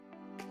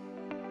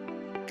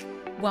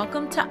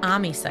Welcome to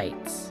Ami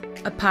Sites,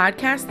 a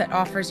podcast that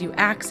offers you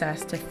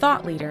access to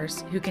thought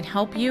leaders who can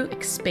help you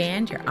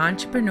expand your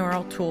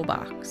entrepreneurial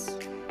toolbox.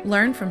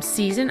 Learn from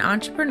seasoned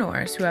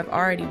entrepreneurs who have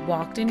already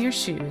walked in your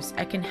shoes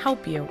and can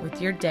help you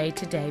with your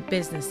day-to-day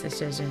business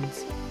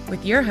decisions.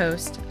 With your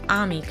host,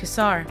 Ami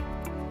Kassar.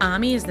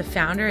 Ami is the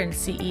founder and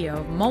CEO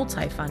of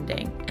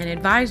Multifunding, an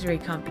advisory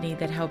company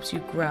that helps you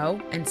grow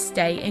and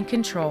stay in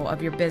control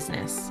of your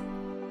business.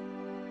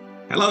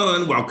 Hello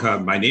and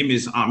welcome. My name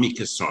is Ami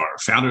Kassar,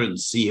 founder and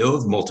CEO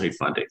of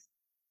Multifunding.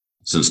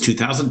 Since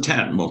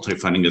 2010,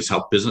 Multifunding has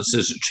helped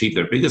businesses achieve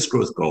their biggest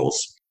growth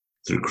goals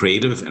through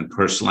creative and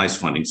personalized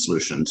funding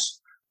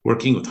solutions,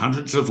 working with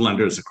hundreds of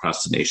lenders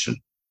across the nation.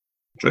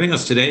 Joining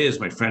us today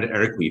is my friend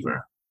Eric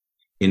Weaver.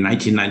 In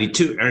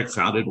 1992, Eric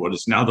founded what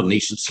is now the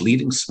nation's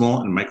leading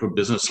small and micro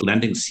business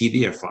lending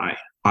CDFI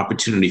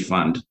Opportunity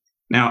Fund,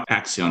 now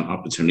Axion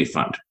Opportunity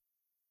Fund.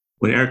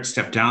 When Eric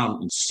stepped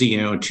down as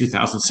CEO in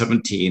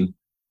 2017,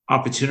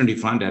 Opportunity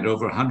Fund had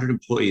over 100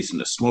 employees in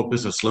a small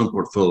business loan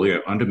portfolio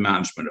under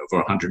management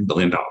over $100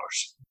 billion.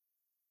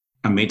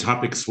 Our main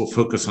topics will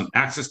focus on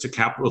access to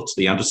capital to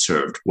the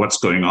underserved, what's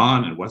going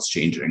on and what's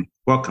changing.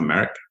 Welcome,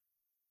 Eric.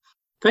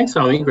 Thanks,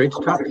 Ami. Great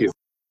to talk to you.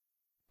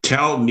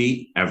 Tell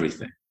me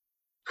everything.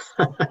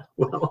 I've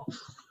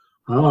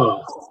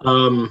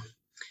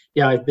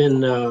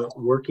been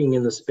working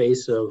in the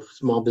space of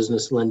small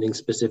business lending,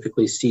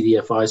 specifically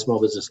CDFI, small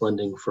business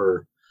lending,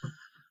 for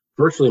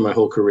virtually my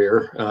whole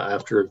career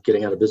after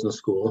getting out of business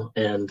school.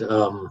 And,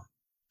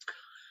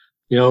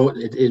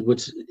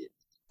 it's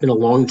been a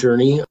long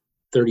journey,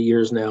 30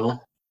 years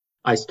now.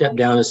 I stepped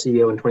down as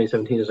CEO in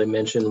 2017. As I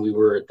mentioned, we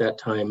were at that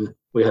time,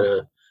 we had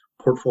a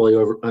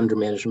portfolio under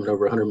management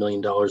over $100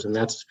 million, and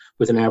that's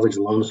with an average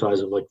loan size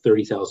of like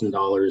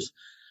 $30,000,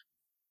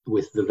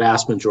 with the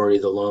vast majority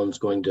of the loans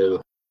going to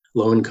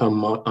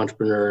low-income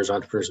entrepreneurs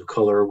of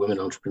color, women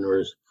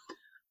entrepreneurs.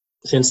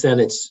 Since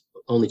then, it's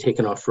only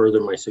taken off further.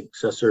 My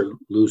successor,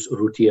 Luz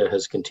Urrutia,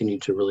 has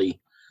continued to really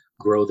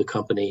grow the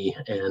company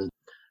and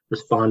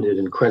responded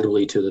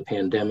incredibly to the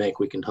pandemic.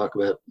 We can talk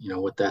about,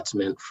 what that's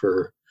meant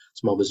for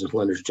small business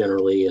lenders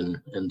generally, and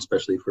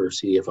especially for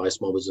CDFI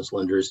small business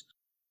lenders.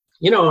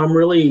 I'm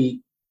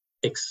really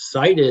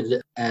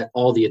excited at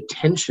all the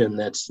attention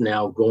that's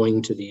now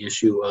going to the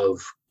issue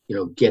of,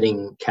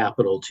 getting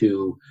capital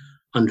to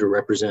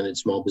underrepresented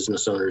small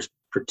business owners,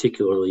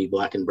 particularly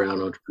Black and brown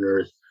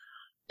entrepreneurs.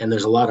 And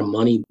there's a lot of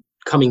money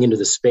coming into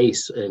the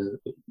space in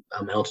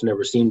amounts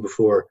never seen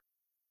before.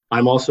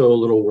 I'm also a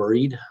little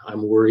worried.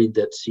 I'm worried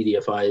that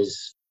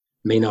CDFIs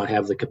may not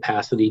have the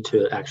capacity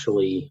to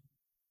actually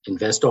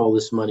invest all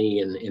this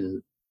money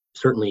in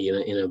certainly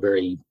in a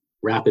very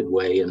rapid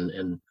way,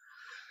 and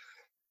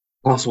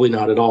possibly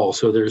not at all.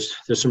 So there's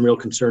some real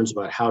concerns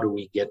about how do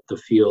we get the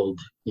field,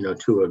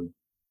 to a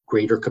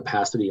greater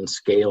capacity and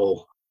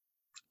scale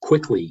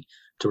quickly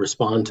to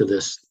respond to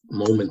this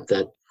moment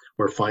that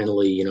we're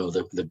finally,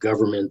 the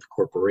government, the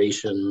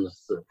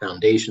corporations, the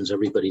foundations,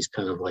 everybody's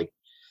kind of like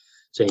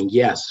saying,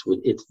 yes,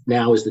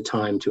 now is the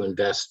time to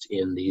invest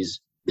in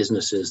these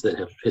businesses that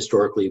have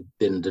historically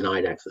been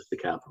denied access to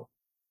capital.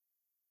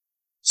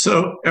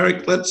 So,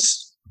 Eric,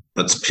 let's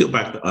peel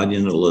back the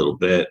onion a little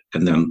bit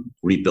and then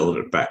rebuild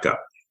it back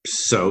up.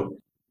 So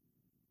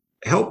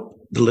help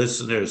the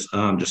listeners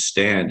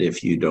understand,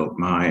 if you don't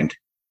mind,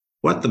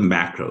 what the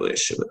macro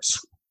issue is.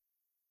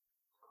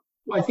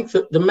 Well, I think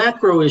the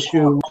macro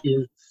issue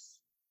is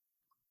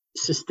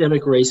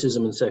systemic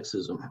racism and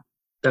sexism.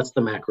 That's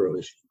the macro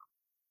issue.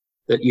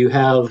 That you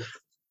have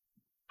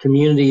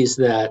communities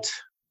that,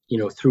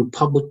 through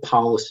public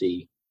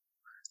policy,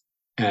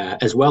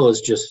 as well as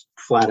just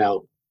flat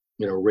out,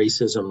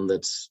 racism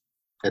that's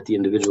at the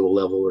individual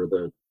level or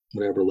the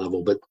whatever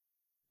level, but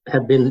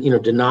have been,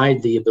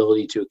 denied the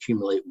ability to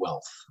accumulate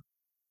wealth.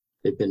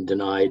 They've been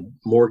denied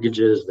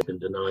mortgages, they've been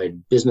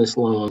denied business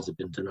loans, they've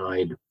been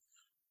denied,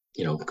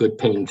 good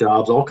paying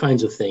jobs, all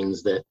kinds of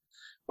things that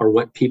are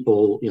what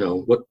people,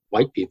 what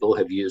white people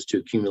have used to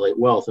accumulate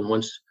wealth. And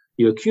once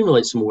you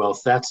accumulate some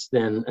wealth, that's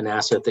then an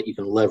asset that you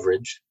can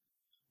leverage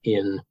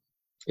in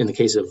the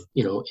case of,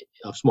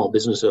 of small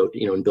business,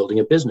 in building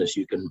a business.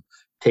 You can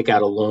take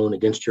out a loan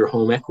against your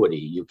home equity.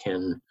 You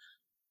can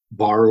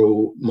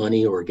borrow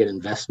money or get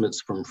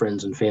investments from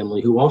friends and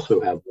family who also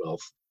have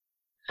wealth.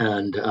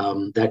 And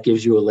that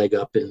gives you a leg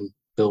up in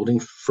building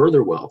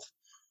further wealth.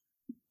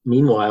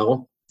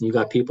 Meanwhile, you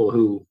got people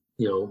who,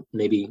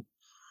 maybe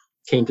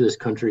came to this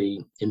country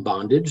in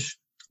bondage,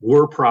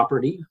 were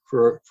property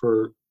for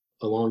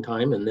a long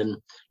time. And then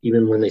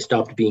even when they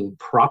stopped being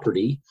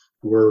property,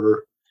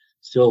 were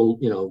still,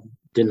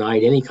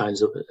 denied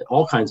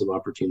all kinds of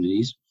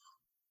opportunities,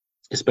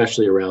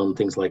 especially around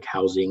things like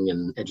housing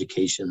and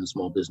education,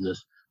 small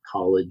business,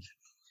 college.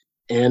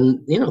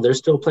 And, they're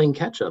still playing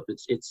catch up.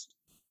 It's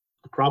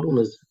the problem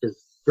is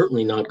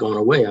certainly not gone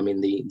away. I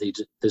mean, the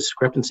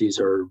discrepancies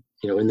are,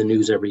 in the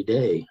news every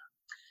day.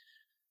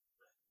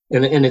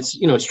 And it's,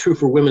 it's true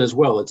for women as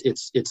well.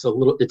 It's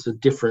a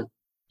different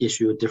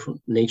issue, a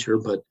different nature,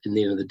 but in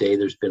the end of the day,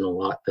 there's been a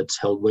lot that's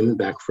held women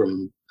back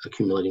from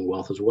accumulating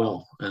wealth as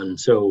well. And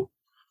so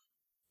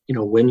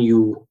when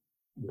you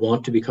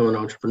want to become an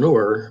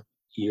entrepreneur,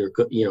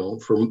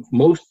 for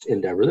most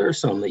endeavor, there are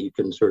some that you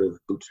can sort of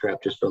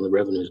bootstrap just on the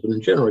revenues, but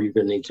in general, you're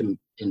going to need to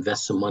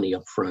invest some money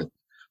up front,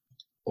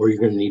 or you're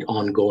going to need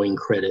ongoing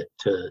credit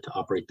to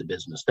operate the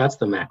business. That's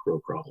the macro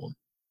problem.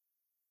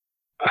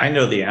 I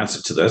know the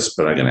answer to this,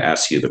 but I'm going to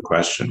ask you the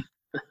question.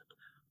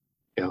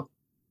 Yeah.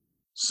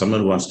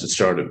 Someone wants to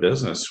start a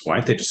business. Why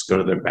don't they just go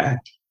to their bank?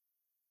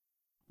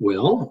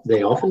 Well,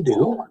 they often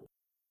do.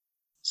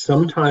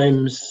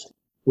 Sometimes,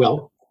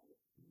 well,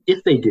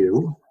 if they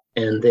do,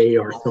 and they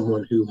are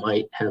someone who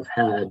might have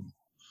had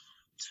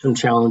some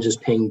challenges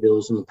paying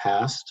bills in the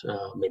past,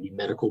 maybe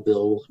medical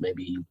bills,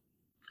 maybe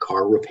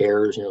car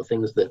repairs,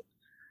 things that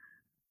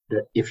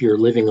if you're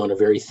living on a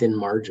very thin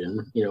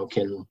margin,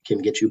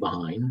 can get you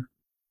behind.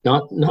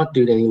 Not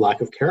due to any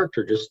lack of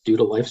character, just due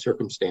to life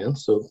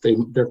circumstance. So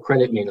their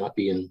credit may not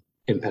be in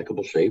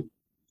impeccable shape.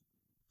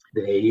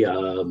 They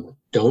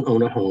don't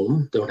own a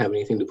home, don't have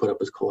anything to put up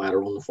as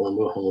collateral in the form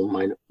of a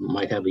home,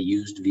 might have a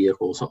used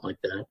vehicle, something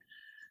like that.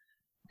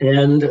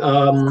 And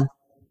so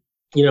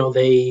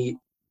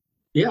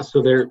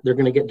they're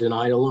going to get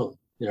denied a loan.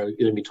 You're going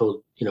to be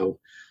told,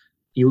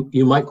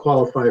 you might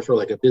qualify for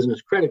like a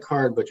business credit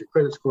card, but your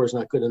credit score is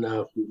not good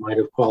enough. You might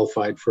have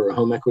qualified for a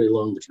home equity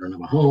loan, but you don't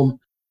have a home.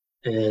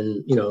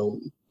 And,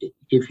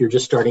 if you're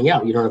just starting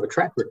out, you don't have a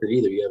track record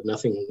either. You have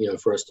nothing,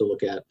 for us to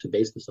look at to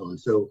base this on.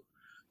 So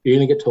you're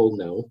going to get told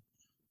no.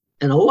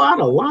 And a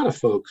lot of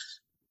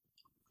folks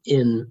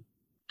in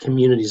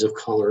communities of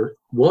color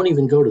won't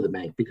even go to the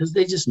bank because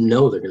they just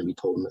know they're going to be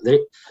told no.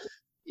 It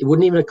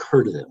wouldn't even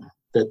occur to them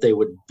that they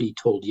would be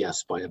told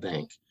yes by a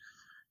bank.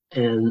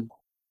 And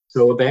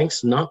so a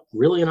bank's not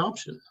really an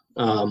option.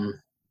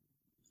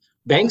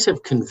 Banks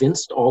have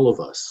convinced all of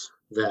us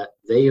that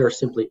they are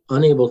simply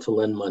unable to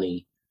lend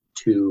money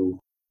to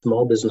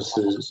small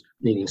businesses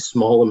needing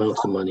small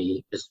amounts of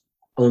money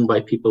owned by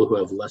people who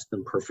have less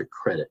than perfect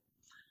credit.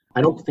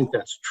 I don't think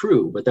that's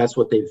true, but that's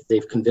what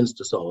they've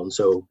convinced us all. And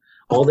so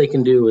all they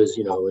can do is,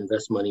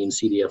 invest money in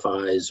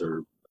CDFIs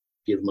or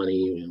give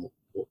money,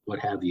 what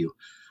have you.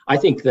 I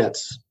think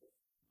that's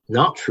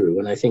not true.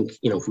 And I think,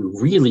 if we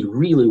really,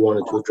 really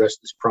wanted to address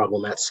this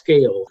problem at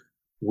scale,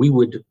 we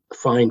would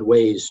find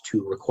ways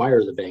to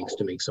require the banks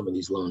to make some of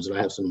these loans. And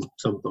I have some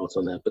thoughts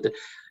on that. But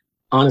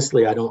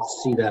honestly, I don't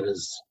see that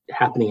as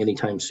happening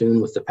anytime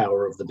soon with the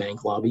power of the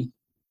bank lobby.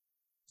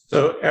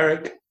 So,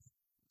 Eric,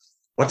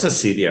 what's a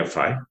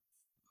CDFI?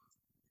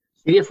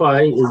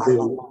 CDFI is a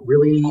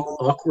really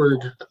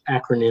awkward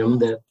acronym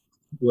that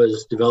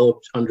was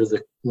developed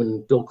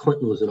when Bill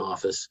Clinton was in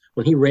office.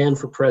 When he ran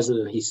for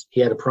president,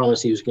 he had a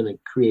promise he was going to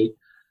create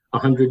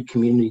 100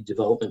 community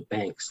development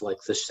banks, like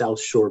the South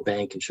Shore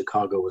Bank in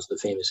Chicago was the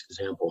famous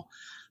example.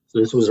 So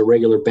this was a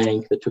regular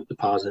bank that took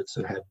deposits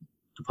and had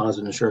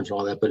deposit insurance and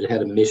all that, but it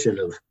had a mission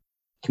of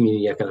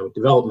community economic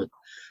development.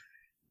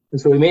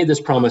 And so we made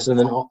this promise, and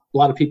then a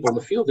lot of people in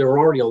the field, there were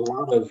already a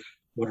lot of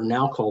what are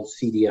now called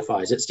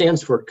CDFIs. It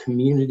stands for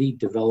Community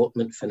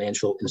Development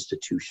Financial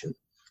Institution.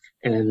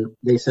 And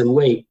they said,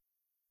 wait,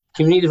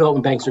 community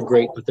development banks are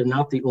great, but they're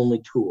not the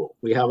only tool.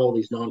 We have all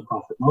these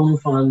nonprofit loan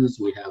funds.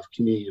 We have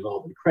community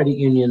development credit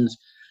unions.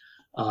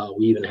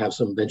 We even have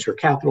some venture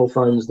capital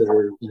funds that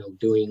are,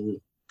 doing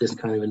this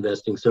kind of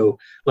investing. So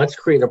let's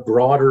create a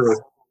broader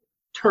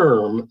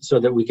term so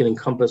that we can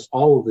encompass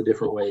all of the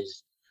different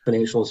ways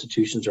financial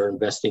institutions are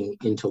investing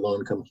into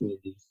low-income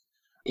communities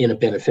in a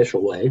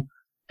beneficial way.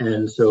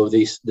 And so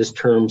this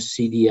term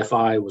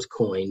CDFI was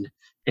coined,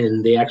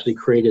 and they actually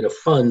created a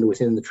fund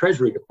within the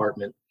Treasury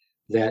Department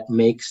that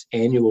makes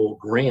annual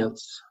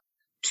grants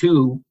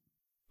to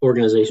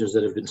organizations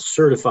that have been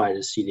certified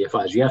as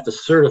CDFIs. You have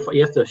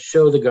to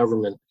show the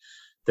government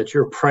that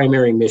your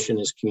primary mission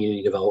is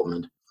community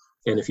development.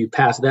 And if you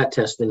pass that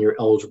test, then you're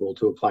eligible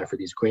to apply for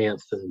these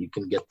grants, and you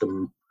can get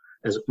them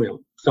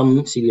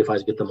some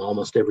CDFIs get them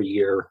almost every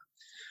year.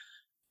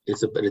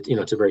 It's a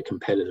very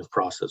competitive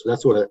process.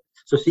 So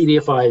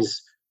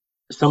CDFIs,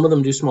 some of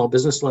them do small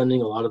business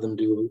lending. A lot of them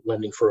do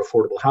lending for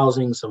affordable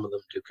housing. Some of them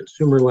do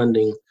consumer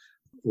lending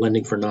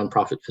for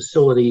nonprofit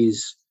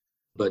facilities.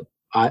 But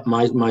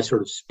my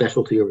sort of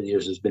specialty over the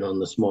years has been on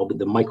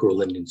the micro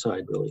lending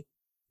side, really.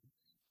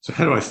 So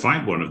how do I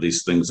find one of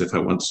these things if I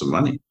want some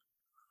money?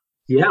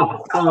 Yeah,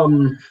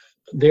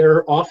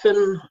 they're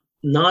often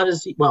not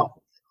as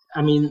well.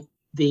 I mean,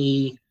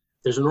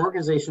 there's an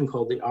organization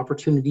called the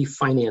Opportunity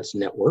Finance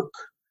Network,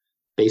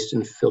 based in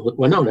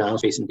now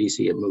it's based in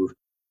DC. It moved,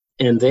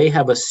 and they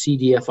have a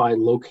CDFI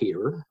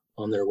locator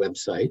on their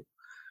website.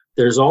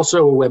 There's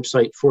also a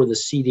website for the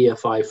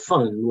CDFI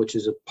fund, which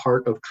is a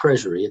part of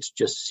Treasury. It's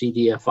just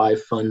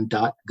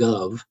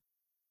cdfifund.gov,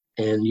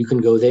 and you can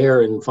go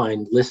there and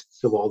find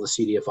lists of all the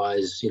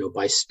CDFIs,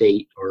 by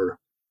state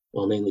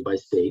mainly by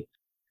state.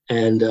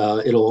 And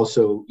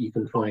you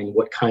can find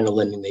what kind of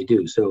lending they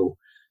do. So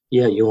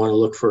yeah, you want to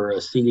look for a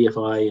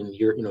CDFI and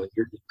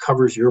it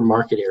covers your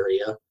market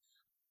area,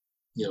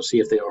 see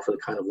if they offer the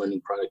kind of lending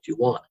product you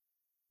want.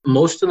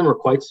 Most of them are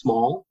quite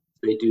small.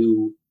 They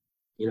do,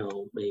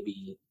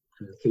 maybe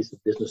in the case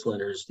of business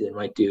lenders, they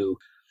might do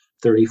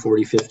 30,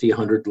 40, 50,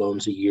 100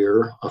 loans a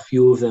year. A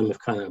few of them have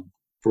kind of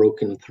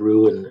broken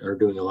through and are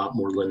doing a lot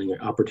more lending.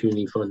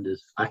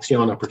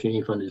 Axion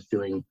Opportunity Fund is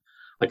doing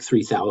like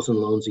 3,000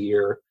 loans a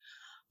year.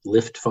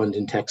 Lyft Fund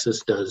in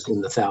Texas does in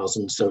the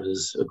thousands. So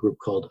does a group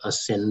called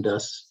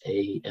Ascendus,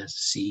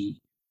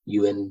 ASCUNDUS,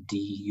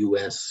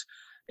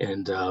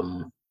 and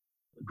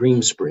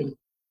Greenspring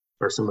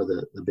are some of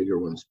the bigger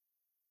ones.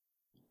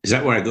 Is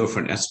that where I go for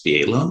an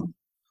SBA loan?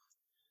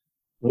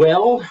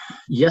 Well,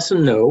 yes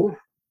and no.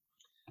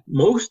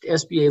 Most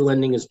SBA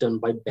lending is done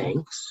by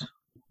banks.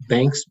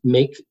 Banks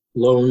make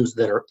loans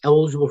that are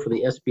eligible for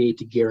the SBA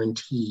to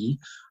guarantee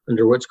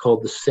under what's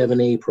called the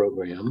 7A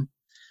program.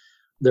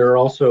 There are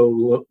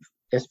also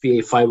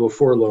SBA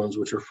 504 loans,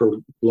 which are for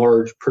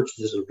large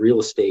purchases of real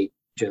estate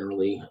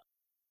generally,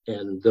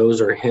 and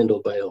those are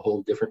handled by a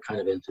whole different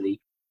kind of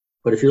entity.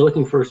 But if you're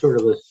looking for sort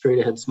of a straight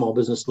ahead small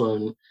business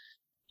loan,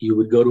 you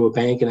would go to a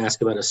bank and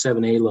ask about a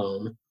 7A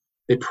loan.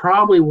 They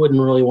probably wouldn't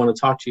really want to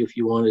talk to you if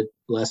you wanted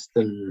less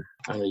than,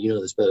 I don't know, you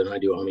know this better than I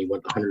do, Ami,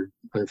 what, $100,000,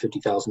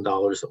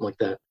 $150,000, something like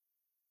that.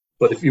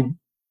 But if you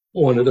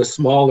wanted a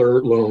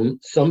smaller loan,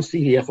 some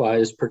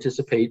CDFIs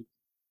participate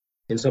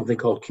in something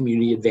called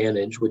Community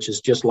Advantage, which is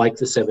just like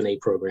the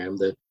 7A program.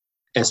 The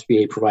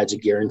SBA provides a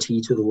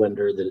guarantee to the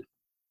lender that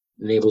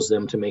enables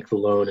them to make the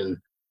loan and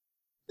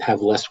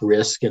have less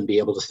risk and be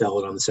able to sell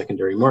it on the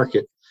secondary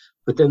market.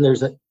 But then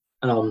there's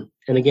and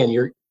again,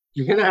 you're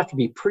going to have to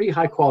be pretty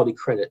high quality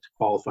credit to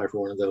qualify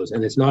for one of those,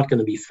 and it's not going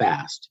to be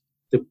fast.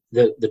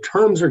 The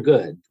terms are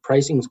good, the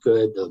pricing's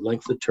good, the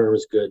length of the term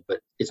is good, but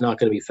it's not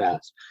going to be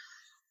fast.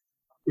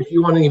 If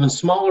you want an even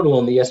smaller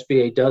loan, the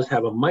SBA does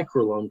have a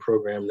microloan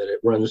program that it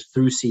runs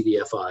through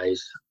CDFIs,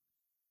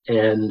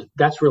 and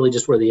that's really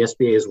just where the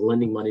SBA is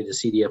lending money to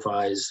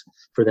CDFIs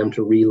for them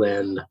to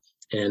relend,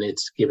 and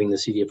it's giving the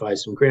CDFIs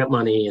some grant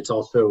money. It's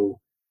also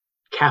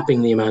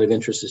capping the amount of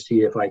interest a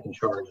CDFI can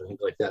charge and things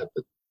like that.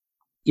 But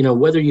you know,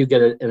 whether you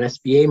get an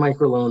SBA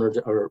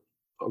microloan or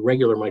a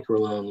regular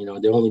microloan, you know,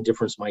 the only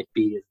difference might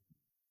be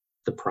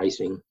the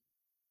pricing.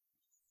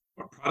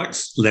 Are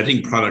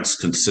lending products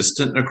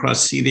consistent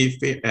across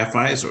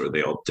CDFIs, or are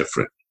they all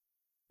different?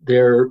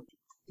 The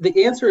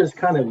answer is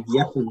kind of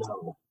yes and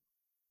no.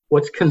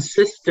 What's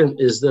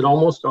consistent is that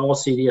almost all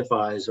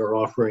CDFIs are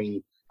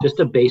offering just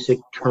a basic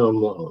term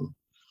loan.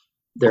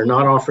 They're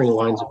not offering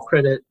lines of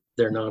credit.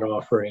 They're not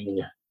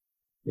offering,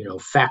 you know,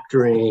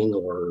 factoring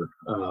or,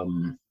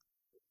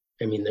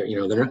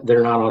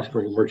 they're not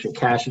offering merchant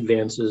cash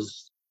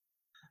advances.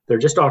 They're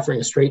just offering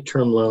a straight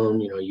term loan.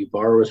 You know, you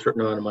borrow a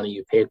certain amount of money,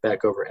 you pay it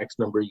back over X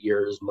number of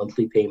years,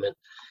 monthly payment.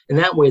 And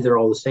that way they're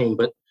all the same,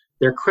 but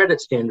their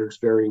credit standards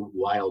vary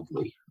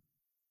wildly.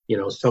 You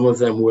know, some of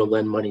them will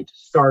lend money to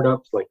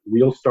startups, like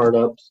real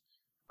startups.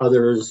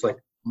 Others, like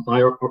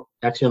my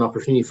Axion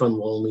Opportunity Fund,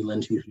 will only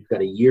lend to you if you've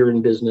got a year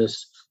in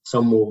business.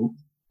 Some will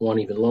want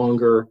even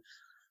longer.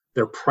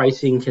 Their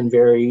pricing can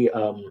vary.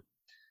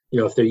 You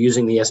know, if they're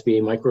using the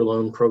SBA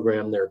microloan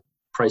program, their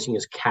pricing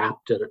is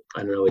capped at,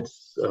 I don't know,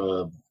 it's,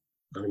 I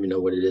don't even know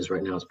what it is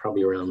right now. It's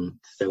probably around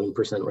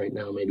 7% right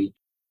now, maybe.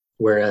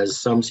 Whereas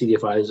some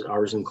CDFIs,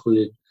 ours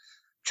included,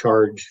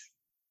 charge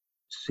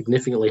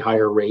significantly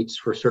higher rates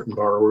for certain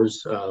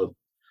borrowers,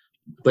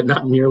 but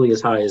not nearly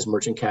as high as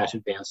merchant cash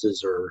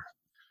advances or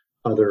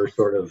other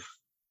sort of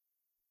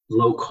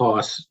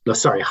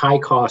high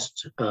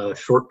cost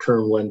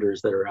short-term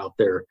lenders that are out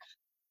there.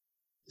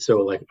 So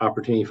like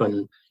Opportunity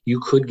Fund, you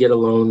could get a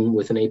loan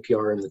with an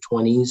APR in the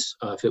 20s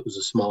if it was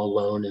a small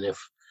loan and if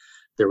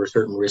there were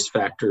certain risk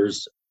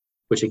factors,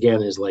 which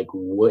again is like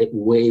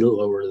way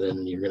lower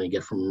than you're going to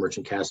get from a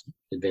merchant cash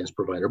advance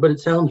provider. But it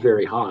sounds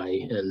very high,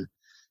 and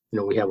you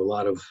know, we have a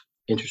lot of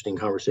interesting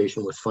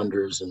conversation with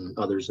funders and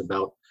others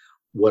about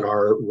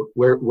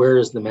where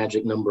is the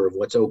magic number of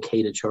what's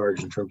okay to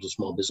charge in terms of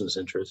small business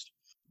interest.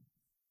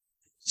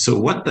 So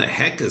what the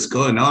heck is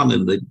going on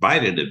in the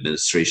Biden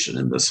administration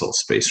in this whole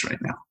space right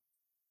now?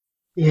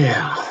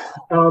 Yeah,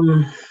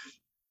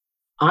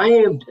 I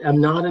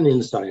am not an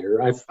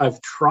insider.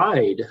 I've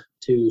tried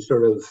to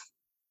sort of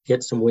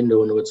get some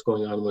window into what's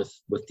going on with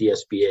the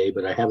SBA,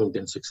 but I haven't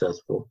been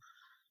successful.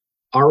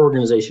 Our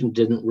organization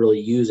didn't really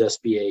use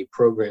SBA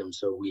programs,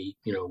 so we're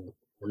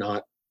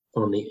not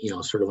on the,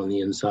 sort of on the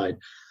inside.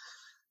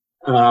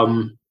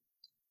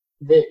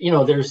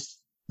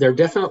 There are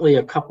definitely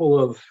a couple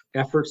of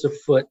efforts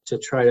afoot to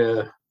try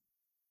to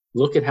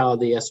look at how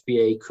the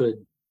SBA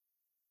could,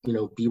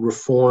 be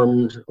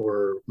reformed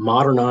or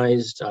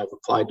modernized. I've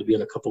applied to be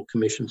in a couple of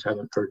commissions,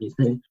 haven't heard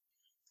anything.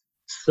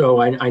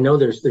 So I know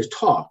there's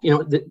talk.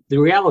 The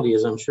reality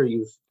is, I'm sure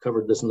you've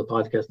covered this in the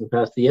podcast in the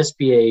past, the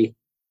SBA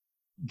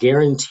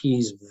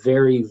guarantees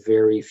very,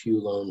 very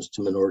few loans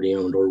to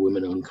minority-owned or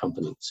women-owned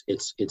companies.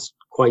 It's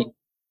quite,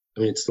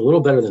 it's a little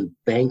better than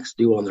banks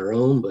do on their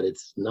own, but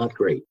it's not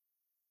great.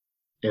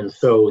 And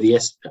so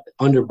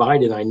under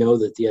Biden, I know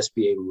that the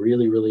SBA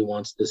really, really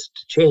wants this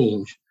to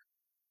change.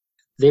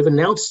 They've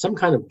announced some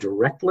kind of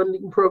direct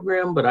lending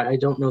program, but I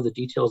don't know the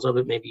details of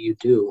it. Maybe you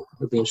do.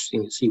 It'd be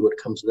interesting to see what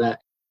comes of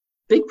that.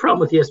 big problem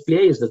with the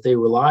SBA is that they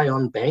rely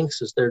on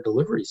banks as their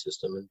delivery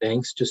system, and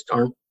banks just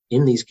aren't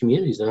in these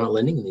communities. They're not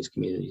lending in these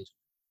communities.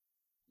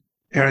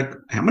 Eric,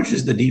 how much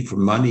is the need for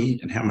money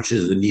and how much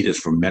is the need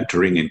for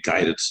mentoring and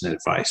guidance and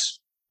advice?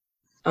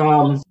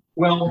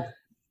 Well,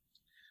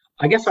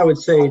 I guess I would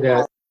say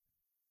that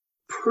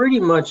pretty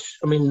much,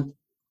 I mean,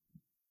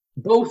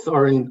 both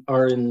are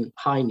in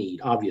high need,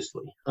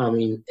 obviously. I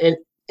mean, and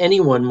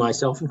anyone,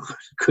 myself included,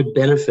 could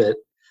benefit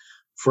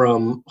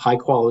from high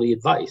quality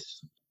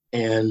advice.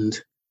 And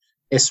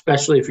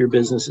especially if your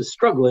business is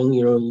struggling,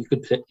 you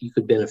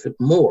could benefit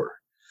more.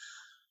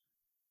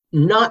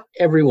 Not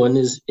everyone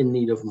is in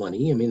need of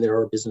money. I mean, there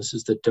are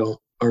businesses that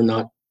are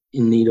not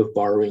in need of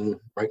borrowing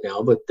right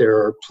now, but there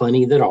are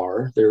plenty that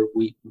are.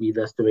 We've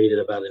estimated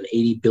about an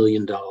 $80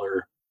 billion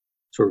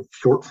sort of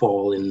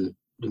shortfall in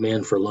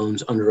demand for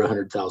loans under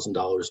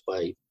 $100,000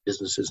 by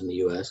businesses in the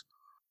U.S.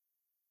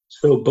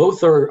 So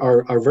both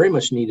are very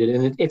much needed,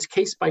 and it's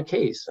case by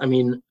case. I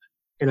mean,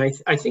 and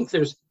I think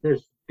there's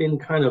been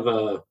kind of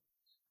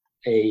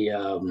I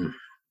don't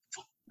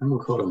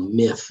want to call it a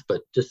myth,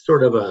 but just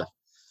sort of a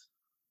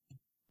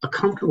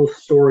comfortable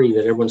story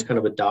that everyone's kind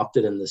of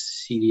adopted in the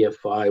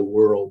CDFI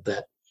world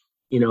that,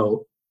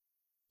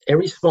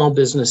 every small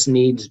business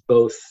needs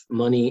both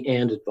money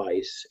and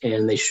advice,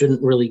 and they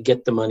shouldn't really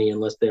get the money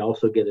unless they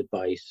also get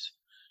advice.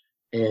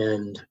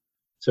 And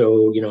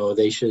so,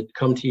 they should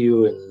come to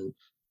you and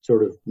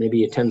sort of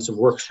maybe attend some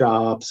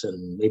workshops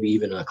and maybe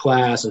even a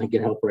class and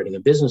get help writing a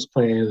business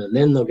plan, and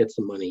then they'll get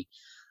some money.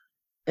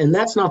 And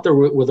that's not the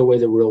way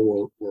the real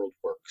world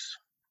works.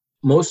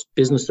 Most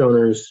business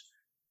owners,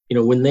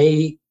 when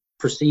they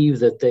perceive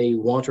that they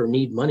want or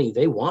need money,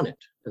 they want it,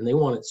 and they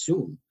want it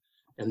soon.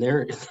 And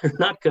they're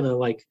not going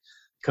to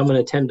come and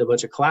attend a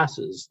bunch of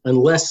classes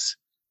unless,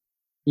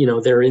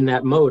 they're in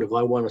that mode of,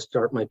 I want to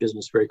start my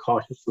business very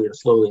cautiously and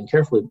slowly and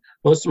carefully.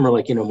 Most of them are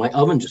like, my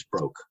oven just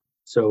broke,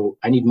 so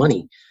I need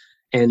money.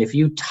 And if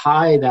you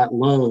tie that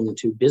loan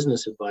to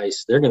business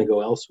advice, they're going to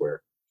go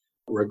elsewhere,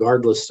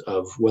 regardless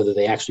of whether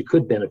they actually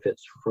could benefit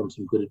from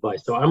some good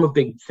advice. So I'm a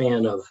big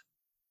fan of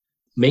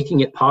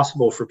making it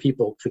possible for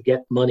people to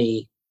get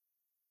money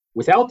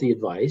without the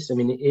advice. I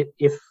mean,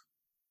 if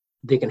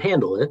they can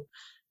handle it,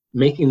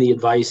 making the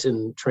advice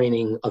and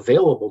training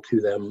available to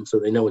them so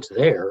they know it's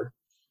there,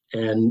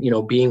 and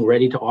being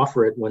ready to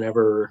offer it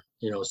whenever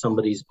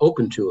somebody's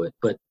open to it.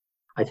 But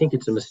I think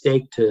it's a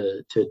mistake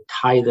to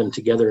tie them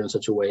together in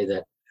such a way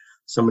that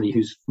somebody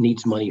who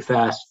needs money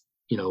fast,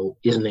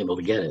 isn't able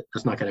to get it.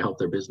 That's not going to help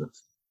their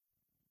business.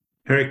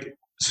 Eric,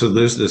 so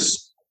there's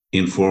this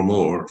informal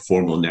or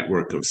formal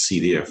network of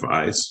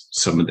CDFIs.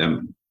 Some of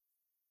them,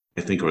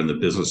 I think, are in the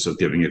business of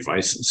giving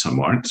advice, and some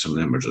aren't. Some of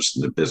them are just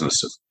in the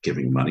business of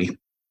giving money.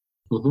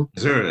 Mm-hmm.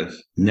 Is there a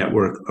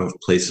network of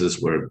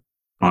places where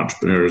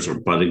entrepreneurs or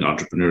budding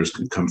entrepreneurs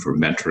can come for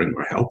mentoring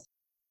or help?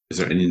 Is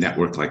there any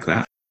network like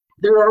that?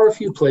 There are a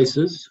few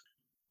places.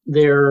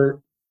 There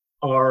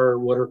are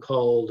what are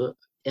called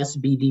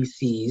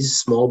SBDCs,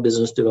 Small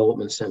Business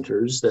Development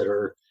Centers, that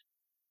are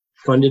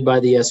funded by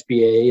the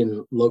SBA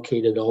and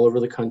located all over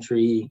the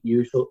country,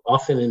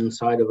 often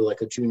inside of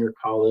a junior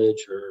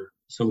college or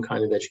some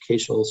kind of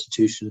educational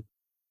institution.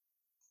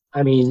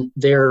 I mean,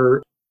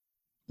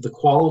 the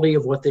quality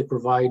of what they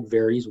provide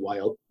varies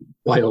widely.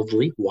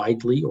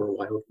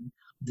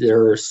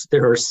 There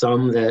are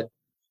some that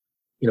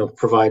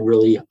provide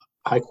really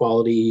high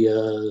quality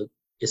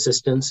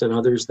assistance, and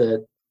others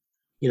that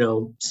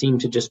seem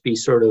to just be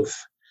sort of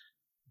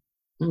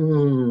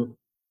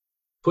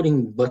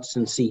putting butts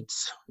in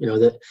seats.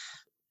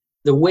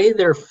 The way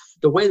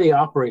they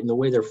operate and the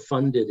way they're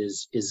funded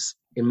is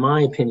in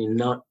my opinion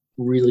not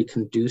really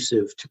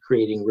conducive to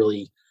creating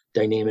really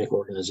dynamic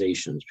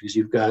organizations, because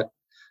you've got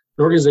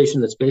an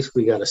organization that's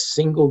basically got a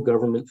single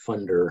government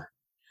funder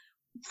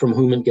from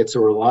whom it gets a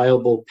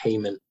reliable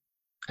payment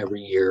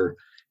every year,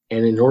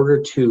 and in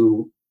order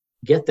to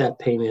get that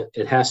payment,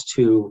 it has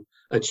to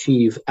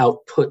achieve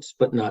outputs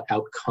but not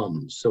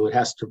outcomes. So it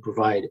has to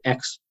provide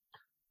X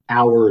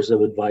hours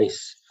of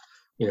advice,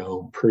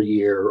 per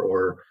year,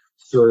 or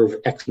serve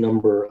X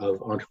number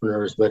of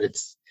entrepreneurs, but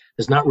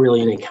there's not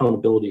really any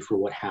accountability for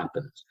what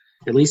happens.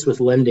 At least with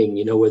lending,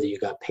 whether you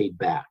got paid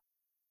back.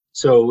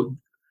 So,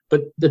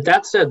 but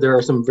that said, there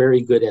are some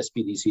very good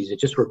SBDCs. It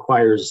just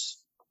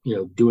requires,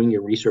 doing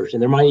your research,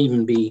 and there might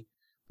even be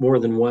more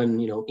than one,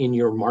 in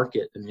your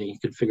market, and you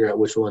could figure out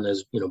which one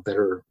has,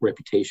 better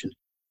reputation.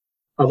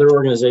 Other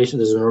organizations,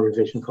 there's an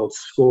organization called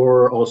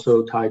SCORE,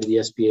 also tied to the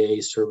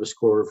SBA, Service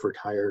Corps for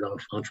Retired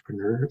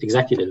Entrepreneur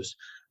Executives,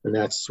 and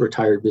that's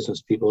retired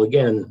business people.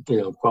 Again,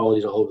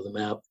 quality's all over the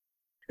map.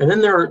 And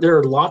then there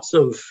are lots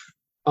of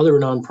other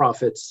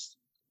nonprofits,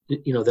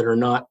 that are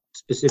not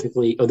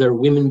specifically, there are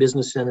women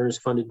business centers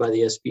funded by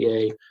the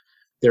SBA.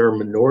 There are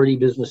minority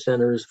business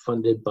centers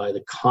funded by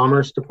the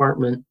Commerce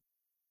Department.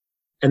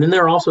 And then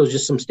there are also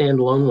just some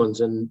standalone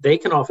ones, and they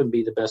can often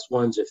be the best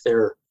ones if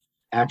they're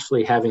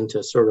actually having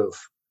to sort of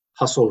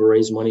hustle to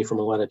raise money from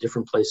a lot of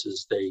different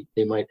places.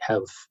 They might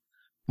have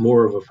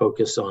more of a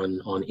focus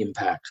on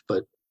impact.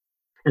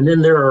 And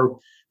then there are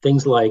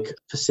Things like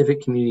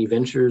Pacific Community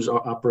Ventures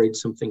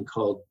operates something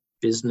called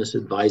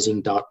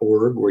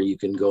businessadvising.org, where you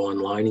can go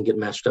online and get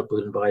matched up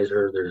with an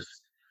advisor. There's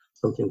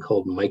something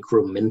called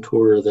Micro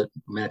Mentor that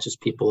matches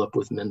people up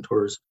with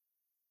mentors.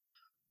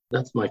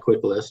 That's my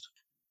quick list.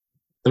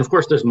 And of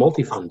course, there's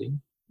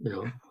multi-funding,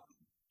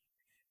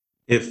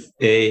 If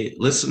a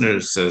listener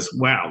says,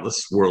 wow,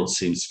 this world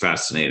seems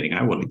fascinating,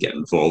 I want to get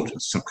involved in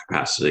some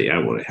capacity, I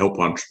want to help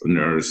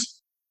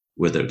entrepreneurs,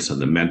 whether it's on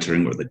the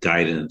mentoring or the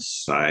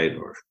guidance side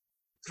or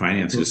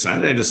financing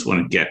side, I just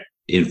want to get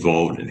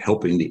involved in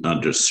helping the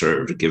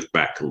underserved, give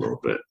back a little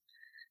bit.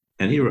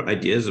 Any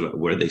ideas about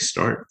where they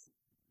start?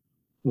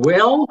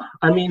 Well,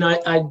 I mean,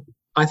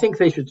 I think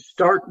they should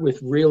start with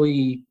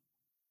really,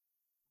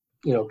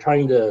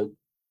 trying to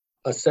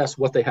assess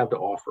what they have to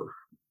offer.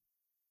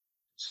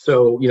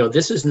 So,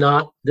 this is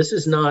not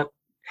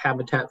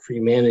Habitat for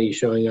Humanity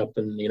showing up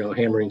and,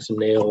 hammering some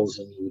nails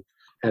and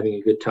having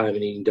a good time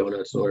and eating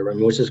donuts and whatever,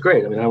 which is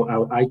great. I mean,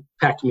 I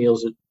packed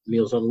Meals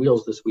on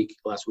Wheels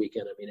last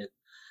weekend. I mean, it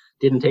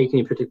didn't take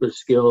any particular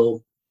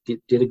skill,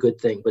 did a good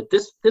thing, but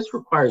this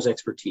requires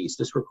expertise.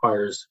 This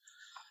requires,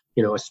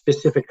 a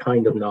specific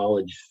kind of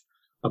knowledge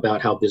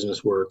about how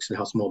business works and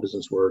how small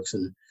business works.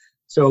 And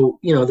so,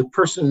 the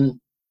person,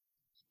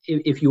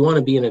 if you want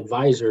to be an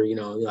advisor,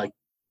 like,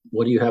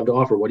 what do you have to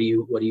offer? What do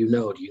you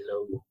know? Do you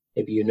know,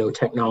 maybe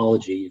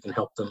technology, you can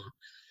help them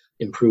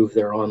improve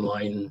their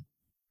online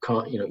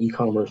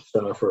e-commerce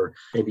stuff, or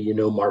maybe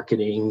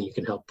marketing, you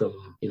can help them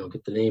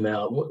get the name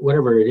out,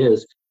 whatever it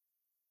is.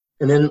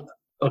 And then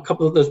a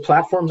couple of those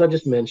platforms I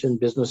just mentioned,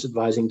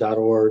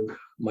 businessadvising.org,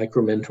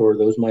 Micro Mentor,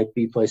 those might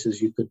be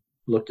places you could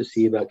look to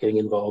see about getting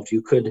involved.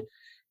 You could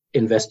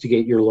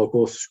investigate your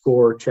local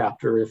SCORE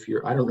chapter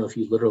I don't know if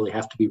you literally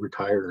have to be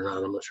retired or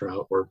not, I'm not sure how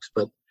it works,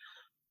 but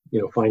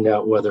find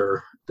out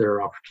whether there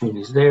are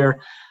opportunities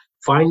there.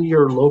 Find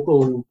your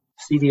local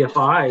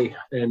CDFI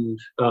and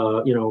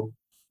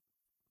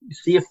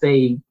see if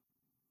they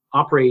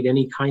operate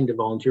any kind of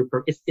volunteer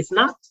program. It's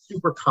not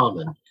super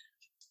common.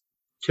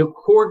 To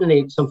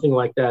coordinate something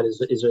like that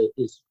is a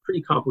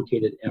pretty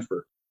complicated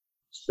effort.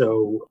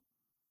 So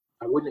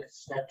I wouldn't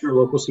expect your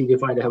local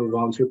CDFI to have a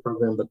volunteer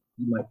program, but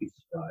you might be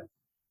surprised.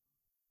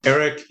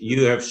 Eric,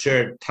 you have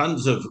shared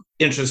tons of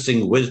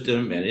interesting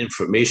wisdom and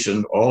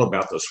information all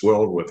about this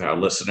world with our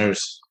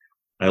listeners.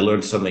 I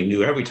learn something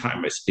new every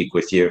time I speak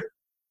with you.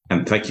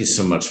 And thank you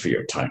so much for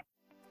your time.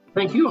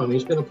 Thank you, Ami.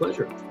 It's been a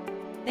pleasure.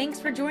 Thanks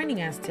for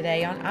joining us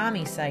today on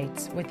Ami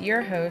Sites with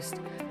your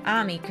host,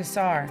 Ami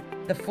Kassar,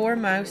 the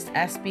foremost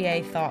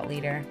SBA thought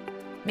leader.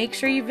 Make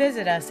sure you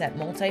visit us at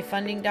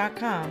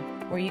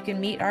multifunding.com, where you can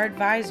meet our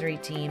advisory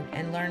team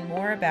and learn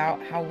more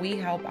about how we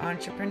help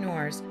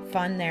entrepreneurs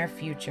fund their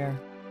future.